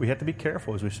 You know, we have to be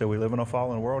careful. As we said, we live in a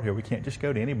fallen world here. We can't just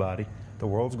go to anybody. The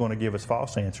world's going to give us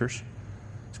false answers.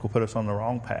 It's going to put us on the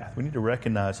wrong path. We need to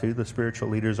recognize who the spiritual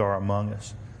leaders are among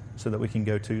us so that we can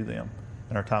go to them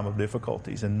in our time of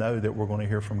difficulties and know that we're going to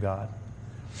hear from God.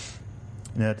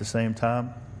 And at the same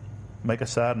time, make a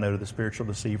side note of the spiritual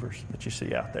deceivers that you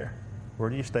see out there. Where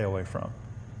do you stay away from?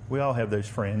 We all have those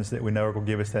friends that we know are going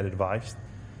to give us that advice.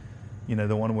 You know,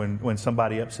 the one when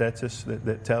somebody upsets us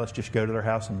that tell us just go to their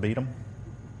house and beat them.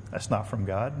 That's not from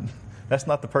God. That's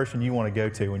not the person you want to go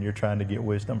to when you're trying to get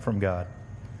wisdom from God.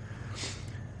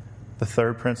 The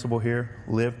third principle here,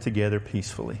 live together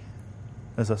peacefully.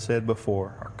 As I said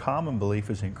before, our common belief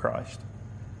is in Christ.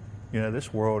 You know,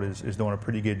 this world is doing a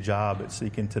pretty good job at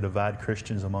seeking to divide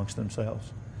Christians amongst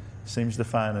themselves. It seems to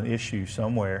find an issue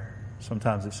somewhere,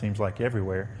 sometimes it seems like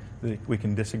everywhere, that we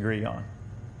can disagree on.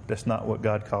 That's not what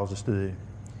God calls us to do.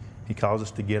 He calls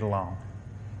us to get along.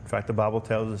 In fact, the Bible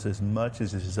tells us as much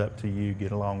as it is up to you,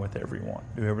 get along with everyone.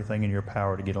 Do everything in your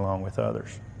power to get along with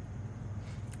others.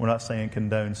 We're not saying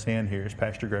condone sin here, as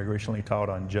Pastor Greg recently taught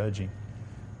on judging.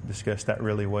 Discussed that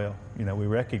really well. You know, we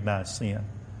recognize sin,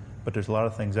 but there's a lot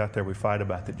of things out there we fight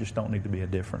about that just don't need to be a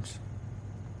difference.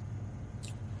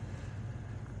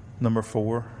 Number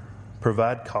 4,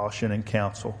 provide caution and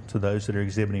counsel to those that are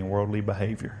exhibiting worldly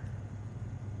behavior.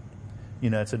 You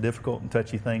know, it's a difficult and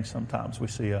touchy thing sometimes. We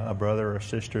see a brother or a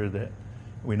sister that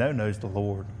we knows the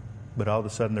Lord, but all of a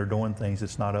sudden they're doing things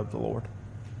that's not of the Lord.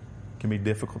 It can be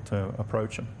difficult to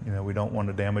approach them. We don't want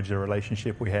to damage the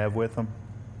relationship we have with them.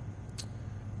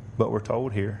 But we're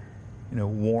told here,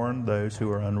 warn those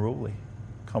who are unruly.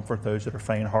 Comfort those that are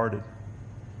faint-hearted.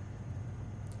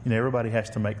 Everybody has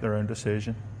to make their own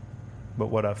decision. But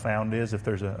what I've found is if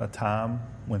there's a time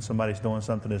when somebody's doing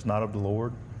something that's not of the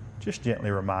Lord, just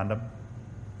gently remind them.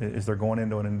 As they're going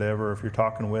into an endeavor, if you're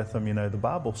talking with them, the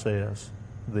Bible says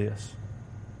this.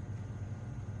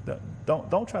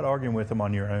 Don't try to argue with them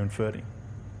on your own footing.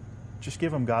 Just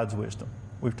give them God's wisdom.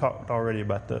 We've talked already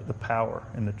about the power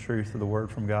and the truth of the Word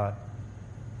from God.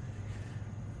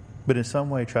 But in some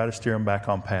way, try to steer them back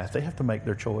on path. They have to make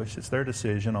their choice. It's their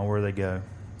decision on where they go.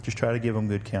 Just try to give them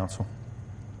good counsel.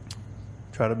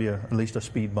 Try to be at least a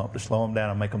speed bump to slow them down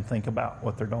and make them think about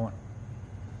what they're doing.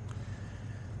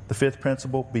 The fifth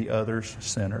principle, be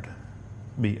others-centered.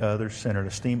 Be others-centered.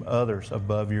 Esteem others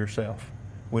above yourself.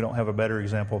 We don't have a better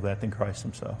example of that than Christ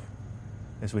himself.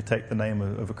 As we take the name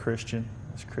of a Christian,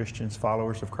 as Christians,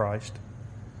 followers of Christ,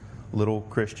 little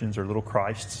Christians or little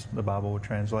Christs, the Bible would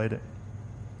translate it,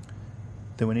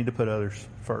 then we need to put others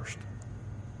first.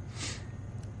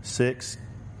 6,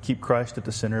 keep Christ at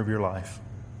the center of your life.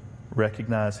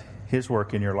 Recognize his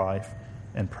work in your life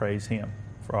and praise him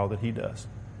for all that he does.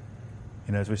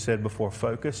 As we said before,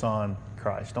 focus on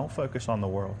Christ. Don't focus on the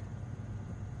world.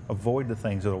 Avoid the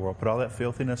things of the world. Put all that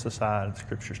filthiness aside, the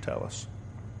scriptures tell us.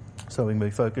 So we can be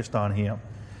focused on him.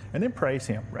 And then praise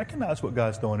him. Recognize what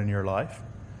God's doing in your life,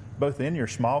 both in your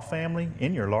small family,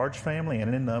 in your large family,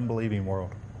 and in the unbelieving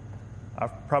world.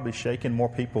 I've probably shaken more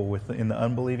people in the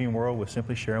unbelieving world with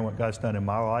simply sharing what God's done in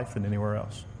my life than anywhere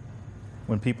else.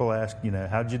 When people ask,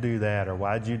 how'd you do that? Or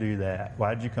why'd you do that?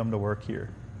 Why'd you come to work here?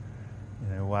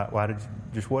 Why did you,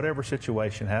 just whatever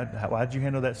situation, why'd you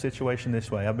handle that situation this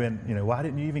way? Why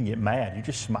didn't you even get mad? You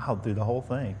just smiled through the whole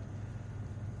thing.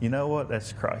 You know what?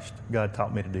 That's Christ. God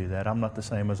taught me to do that. I'm not the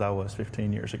same as I was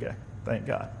 15 years ago. Thank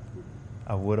God.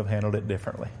 I would have handled it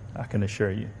differently. I can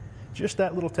assure you. Just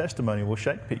that little testimony will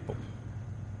shake people.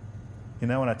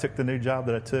 When I took the new job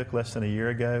that I took less than a year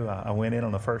ago, I went in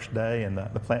on the first day, and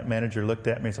the plant manager looked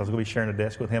at me. So I was going to be sharing a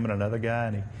desk with him and another guy,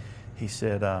 and he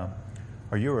said,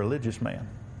 are you a religious man?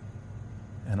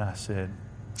 And I said,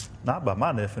 not by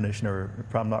my definition, or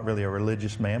I'm not really a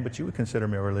religious man, but you would consider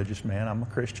me a religious man. I'm a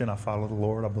Christian. I follow the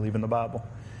Lord. I believe in the Bible.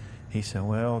 He said,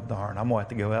 well, darn, I'm going to have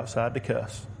to go outside to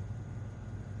cuss.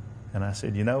 And I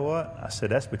said, you know what? I said,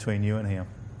 that's between you and him.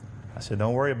 I said,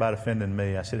 don't worry about offending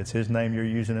me. I said, it's his name you're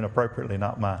using inappropriately,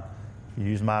 not mine. If you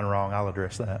use mine wrong, I'll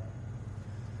address that.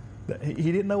 He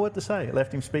didn't know what to say. It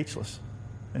left him speechless.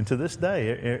 And to this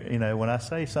day, when I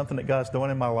say something that God's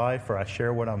doing in my life, or I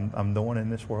share what I'm doing in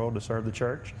this world to serve the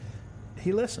church,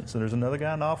 he listens. And there's another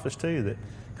guy in the office, too, that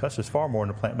cusses far more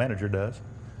than the plant manager does.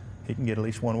 He can get at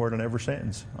least one word in every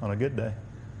sentence on a good day.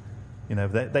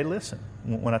 They listen.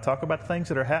 When I talk about things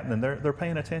that are happening, they're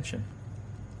paying attention.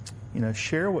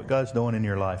 Share what God's doing in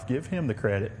your life. Give him the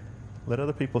credit. Let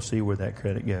other people see where that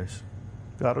credit goes.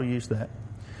 God will use that.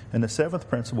 And the seventh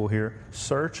principle here,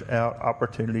 search out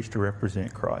opportunities to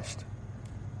represent Christ.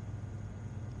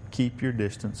 Keep your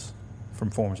distance from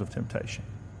forms of temptation.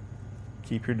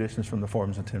 Keep your distance from the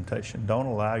forms of temptation. Don't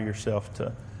allow yourself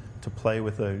to play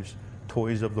with those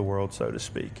toys of the world, so to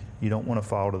speak. You don't want to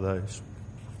fall to those.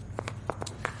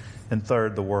 And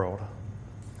third, the world,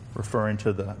 referring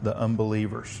to the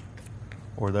unbelievers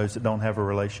or those that don't have a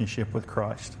relationship with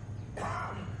Christ.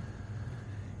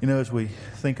 As we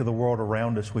think of the world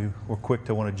around us, we're quick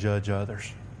to want to judge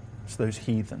others. It's those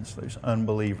heathens, those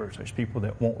unbelievers, those people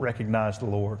that won't recognize the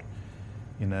Lord.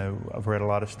 I've read a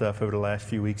lot of stuff over the last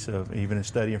few weeks, even in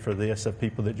studying for this, of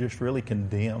people that just really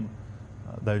condemn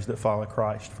those that follow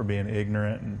Christ for being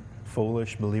ignorant and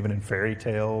foolish, believing in fairy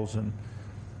tales and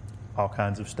all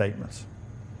kinds of statements.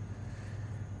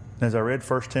 And as I read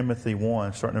 1 Timothy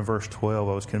 1, starting in verse 12,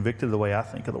 I was convicted of the way I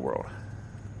think of the world.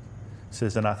 It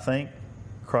says, and I thank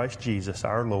Christ Jesus,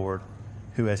 our Lord,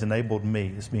 who has enabled me,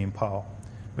 this being Paul,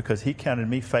 because he counted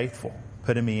me faithful,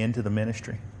 putting me into the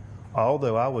ministry.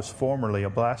 Although I was formerly a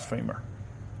blasphemer,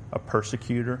 a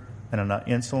persecutor, and an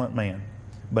insolent man.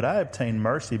 But I obtained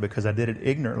mercy because I did it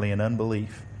ignorantly in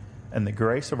unbelief. And the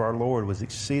grace of our Lord was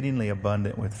exceedingly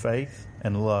abundant with faith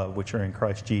and love which are in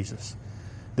Christ Jesus.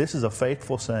 This is a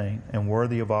faithful saying and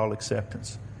worthy of all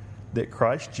acceptance, that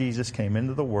Christ Jesus came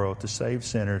into the world to save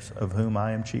sinners, of whom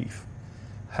I am chief.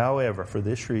 However, for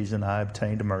this reason I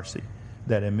obtained mercy,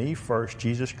 that in me first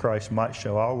Jesus Christ might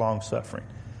show all long-suffering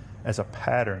as a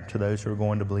pattern to those who are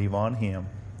going to believe on him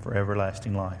for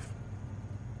everlasting life.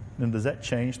 And does that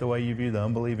change the way you view the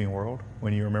unbelieving world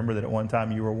when you remember that at one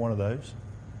time you were one of those?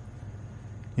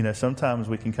 Sometimes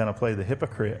we can kind of play the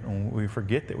hypocrite and we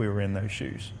forget that we were in those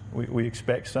shoes. We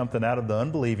expect something out of the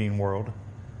unbelieving world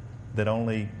that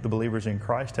only the believers in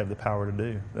Christ have the power to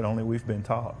do, that only we've been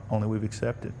taught, only we've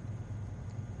accepted.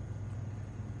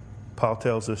 Paul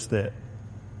tells us that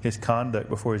his conduct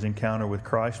before his encounter with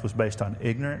Christ was based on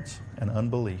ignorance and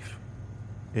unbelief.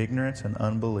 Ignorance and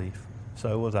unbelief.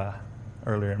 So was I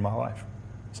earlier in my life.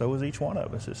 So was each one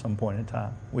of us at some point in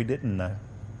time. We didn't know.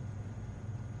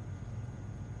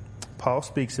 Paul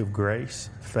speaks of grace,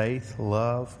 faith,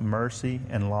 love, mercy,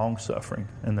 and long-suffering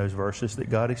in those verses that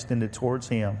God extended towards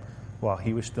him while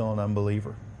he was still an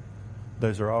unbeliever.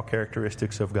 Those are all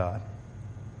characteristics of God.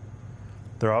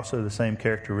 They're also the same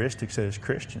characteristics as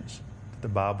Christians that the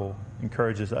Bible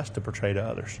encourages us to portray to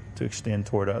others, to extend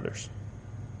toward others.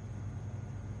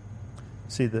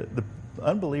 See, the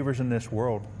unbelievers in this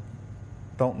world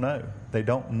don't know. They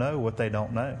don't know what they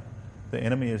don't know. The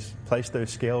enemy has placed those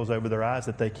scales over their eyes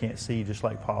that they can't see, just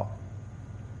like Paul.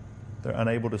 They're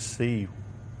unable to see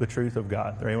the truth of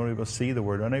God. They're unable to see the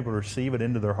Word. They're unable to receive it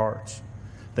into their hearts.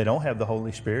 They don't have the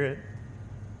Holy Spirit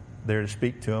there to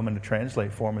speak to them and to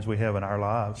translate for them as we have in our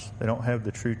lives. They don't have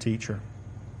the true teacher.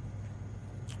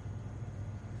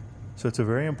 So it's a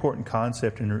very important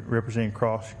concept in representing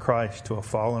Christ to a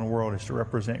fallen world is to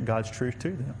represent God's truth to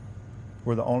them.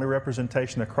 We're the only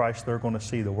representation of Christ they're going to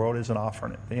see. The world isn't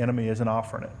offering it. The enemy isn't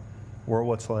offering it. We're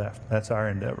what's left. That's our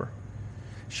endeavor.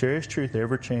 Share His truth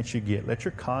every chance you get. Let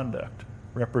your conduct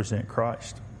represent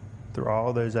Christ through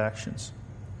all those actions.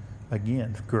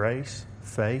 Again, grace,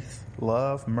 faith,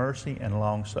 love, mercy, and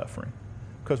long-suffering.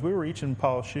 Because we were each in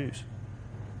Paul's shoes.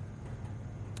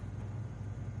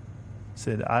 It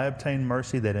said, I obtained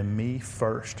mercy that in me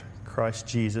first, Christ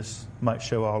Jesus, might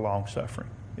show all long-suffering.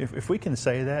 If we can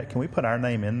say that, can we put our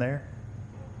name in there?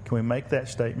 Can we make that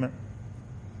statement?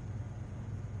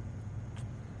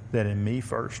 That in me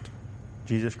first,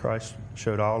 Jesus Christ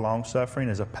showed all long-suffering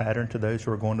as a pattern to those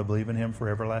who are going to believe in Him for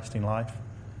everlasting life.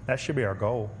 That should be our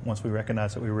goal once we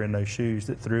recognize that we were in those shoes,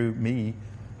 that through me,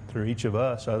 through each of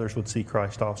us, others would see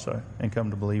Christ also and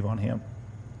come to believe on Him.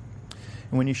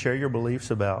 And when you share your beliefs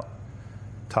about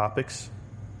topics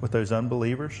with those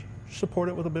unbelievers, support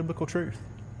it with a biblical truth.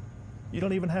 You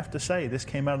don't even have to say, this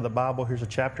came out of the Bible, here's a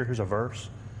chapter, here's a verse.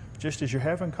 Just as you're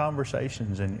having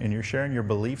conversations and you're sharing your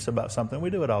beliefs about something, we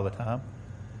do it all the time.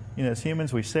 As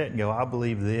humans, we sit and go, I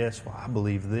believe this, well, I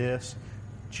believe this.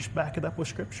 Just back it up with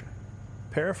Scripture.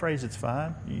 Paraphrase, it's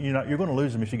fine. You're going to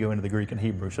lose them if you go into the Greek and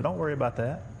Hebrew, so don't worry about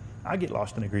that. I get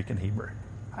lost in the Greek and Hebrew.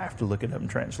 I have to look it up and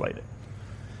translate it.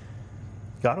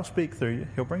 God will speak through you.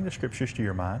 He'll bring the Scriptures to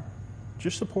your mind.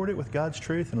 Just support it with God's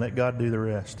truth and let God do the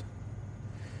rest.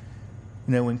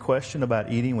 When questioned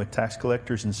about eating with tax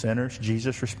collectors and sinners,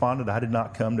 Jesus responded, I did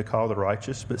not come to call the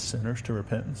righteous, but sinners to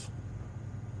repentance.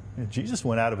 Jesus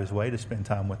went out of His way to spend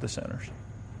time with the sinners.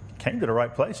 He came to the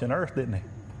right place in earth, didn't He?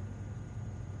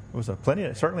 There was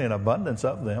certainly an abundance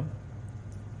of them.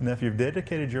 And if you've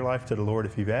dedicated your life to the Lord,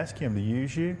 if you've asked Him to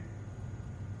use you,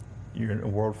 you're in a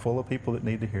world full of people that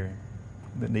need to hear Him,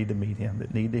 that need to meet Him,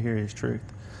 that need to hear His truth.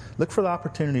 Look for the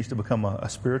opportunities to become a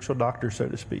spiritual doctor, so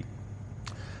to speak.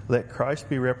 Let Christ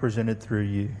be represented through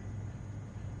you.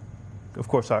 Of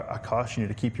course, I caution you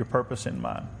to keep your purpose in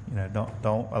mind.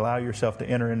 Don't allow yourself to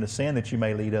enter into sin that you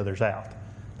may lead others out.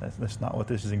 That's not what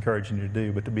this is encouraging you to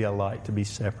do, but to be a light, to be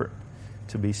separate,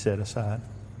 to be set aside.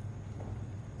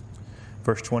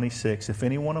 Verse 26, if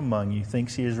anyone among you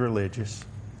thinks he is religious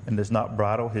and does not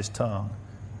bridle his tongue,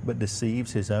 but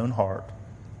deceives his own heart,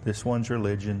 this one's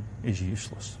religion is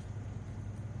useless.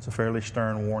 It's a fairly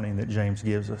stern warning that James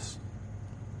gives us.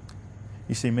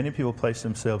 You see, many people place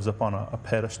themselves up on a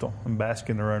pedestal and bask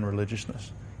in their own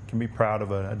religiousness. Can be proud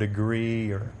of a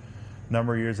degree or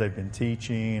number of years they've been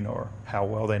teaching or how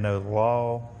well they know the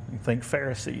law. You think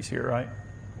Pharisees here, right?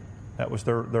 That was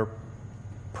their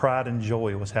pride and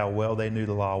joy, was how well they knew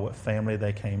the law, what family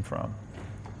they came from.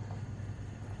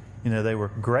 They were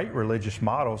great religious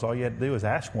models. All you had to do was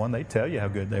ask one. They'd tell you how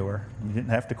good they were. You didn't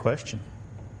have to question.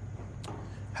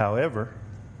 However,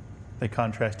 they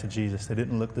contrasted Jesus. They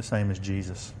didn't look the same as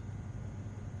Jesus.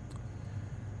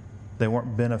 They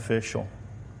weren't beneficial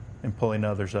in pulling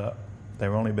others up. They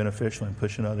were only beneficial in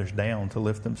pushing others down to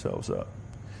lift themselves up.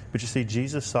 But you see,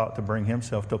 Jesus sought to bring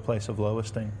Himself to a place of low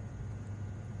esteem.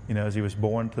 As He was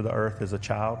born to the earth as a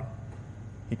child,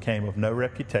 He came of no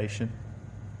reputation,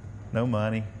 no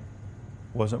money,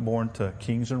 wasn't born to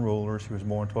kings and rulers. He was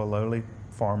born to a lowly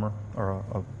farmer or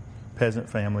a peasant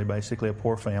family, basically a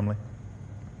poor family.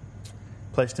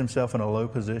 Placed Himself in a low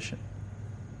position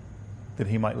that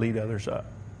He might lead others up.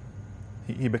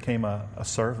 He became a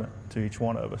servant to each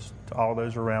one of us, to all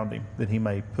those around him, that he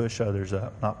may push others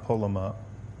up, not pull them up.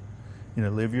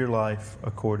 Live your life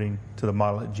according to the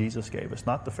model that Jesus gave us,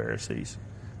 not the Pharisees.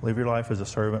 Live your life as a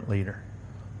servant leader,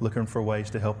 looking for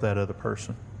ways to help that other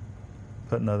person,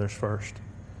 putting others first.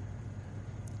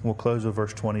 We'll close with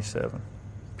verse 27.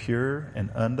 Pure and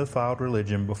undefiled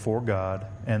religion before God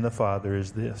and the Father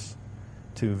is this,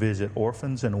 to visit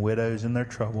orphans and widows in their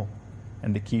trouble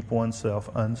and to keep oneself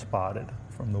unspotted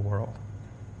from the world.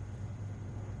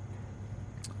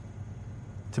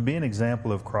 To be an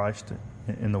example of Christ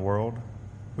in the world,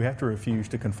 we have to refuse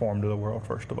to conform to the world,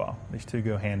 first of all. These two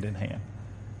go hand in hand.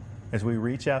 As we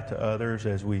reach out to others,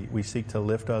 as we seek to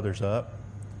lift others up,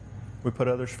 we put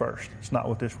others first. It's not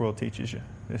what this world teaches you.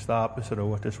 It's the opposite of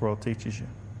what this world teaches you.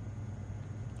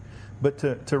 But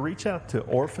to reach out to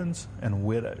orphans and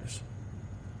widows,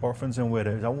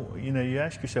 you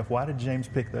ask yourself, why did James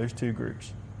pick those two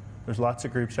groups? There's lots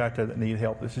of groups out there that need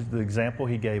help. This is the example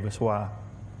he gave us. Why?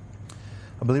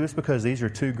 I believe it's because these are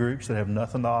two groups that have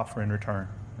nothing to offer in return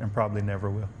and probably never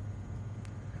will.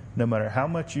 No matter how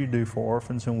much you do for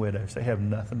orphans and widows, they have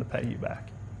nothing to pay you back.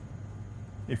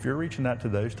 If you're reaching out to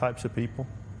those types of people,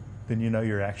 then you know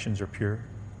your actions are pure,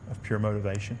 of pure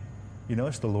motivation. You know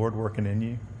it's the Lord working in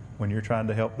you when you're trying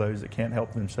to help those that can't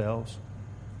help themselves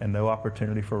and no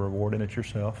opportunity for rewarding it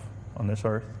yourself on this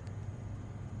earth.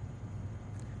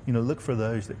 Look for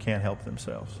those that can't help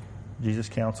themselves. Jesus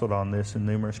counseled on this in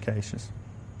numerous cases.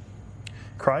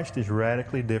 Christ is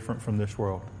radically different from this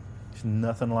world. He's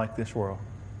nothing like this world.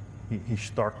 He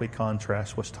starkly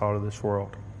contrasts what's taught of this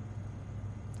world.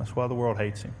 That's why the world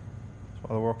hates him. That's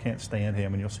why the world can't stand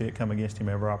him, and you'll see it come against him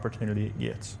every opportunity it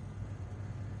gets.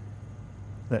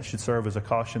 That should serve as a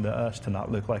caution to us to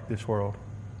not look like this world,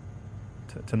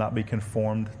 to not be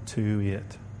conformed to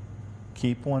it.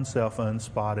 Keep oneself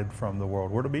unspotted from the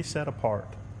world. We're to be set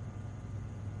apart.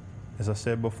 As I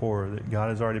said before, that God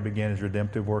has already begun his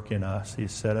redemptive work in us.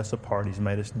 He's set us apart. He's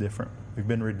made us different. We've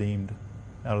been redeemed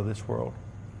out of this world.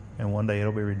 And one day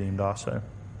it'll be redeemed also.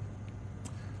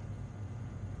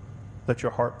 Let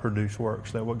your heart produce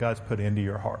works. Let what God's put into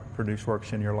your heart produce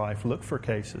works in your life. Look for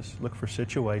cases. Look for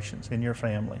situations in your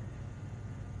family,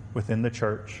 within the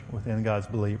church, within God's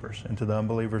believers, and to the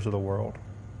unbelievers of the world,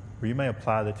 where you may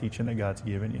apply the teaching that God's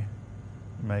given you.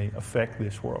 You may affect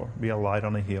this world. Be a light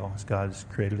on a hill as God has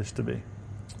created us to be.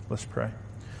 Let's pray.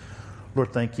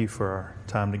 Lord, thank you for our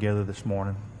time together this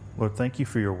morning. Lord, thank you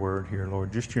for your word here,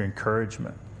 Lord, just your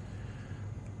encouragement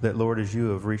that, Lord, as you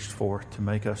have reached forth to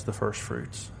make us the first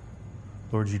fruits,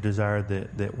 Lord, you desire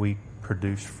that we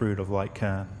produce fruit of like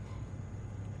kind.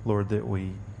 Lord, that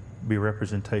we be a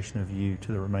representation of you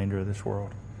to the remainder of this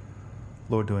world.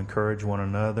 Lord, to encourage one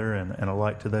another and a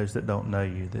light to those that don't know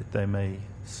you, that they may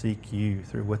seek you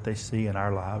through what they see in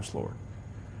our lives, Lord.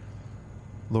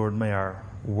 Lord, may our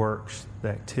works, the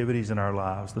activities in our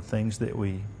lives, the things that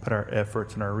we put our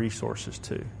efforts and our resources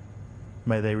to,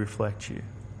 may they reflect you.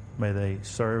 May they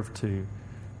serve to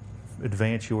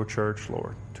advance your church,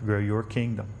 Lord, to grow your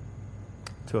kingdom,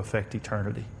 to affect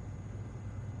eternity.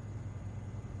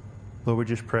 Lord, we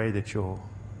just pray that you'll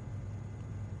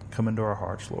come into our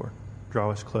hearts, Lord.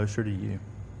 Draw us closer to you.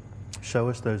 Show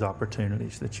us those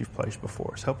opportunities that you've placed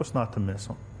before us. Help us not to miss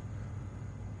them.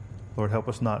 Lord, help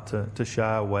us not to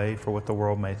shy away for what the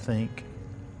world may think.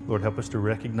 Lord, help us to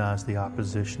recognize the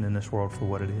opposition in this world for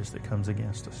what it is that comes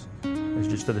against us. It's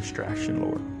just a distraction,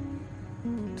 Lord,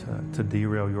 to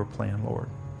derail your plan, Lord,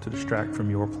 to distract from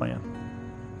your plan.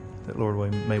 That,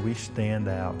 Lord, may we stand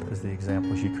out as the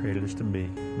examples you created us to be.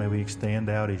 May we stand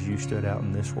out as you stood out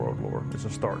in this world, Lord, as a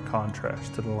stark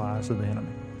contrast to the lies of the enemy.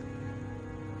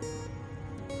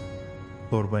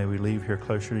 Lord, may we leave here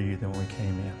closer to you than when we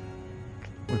came in.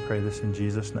 We pray this in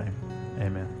Jesus' name.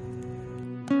 Amen.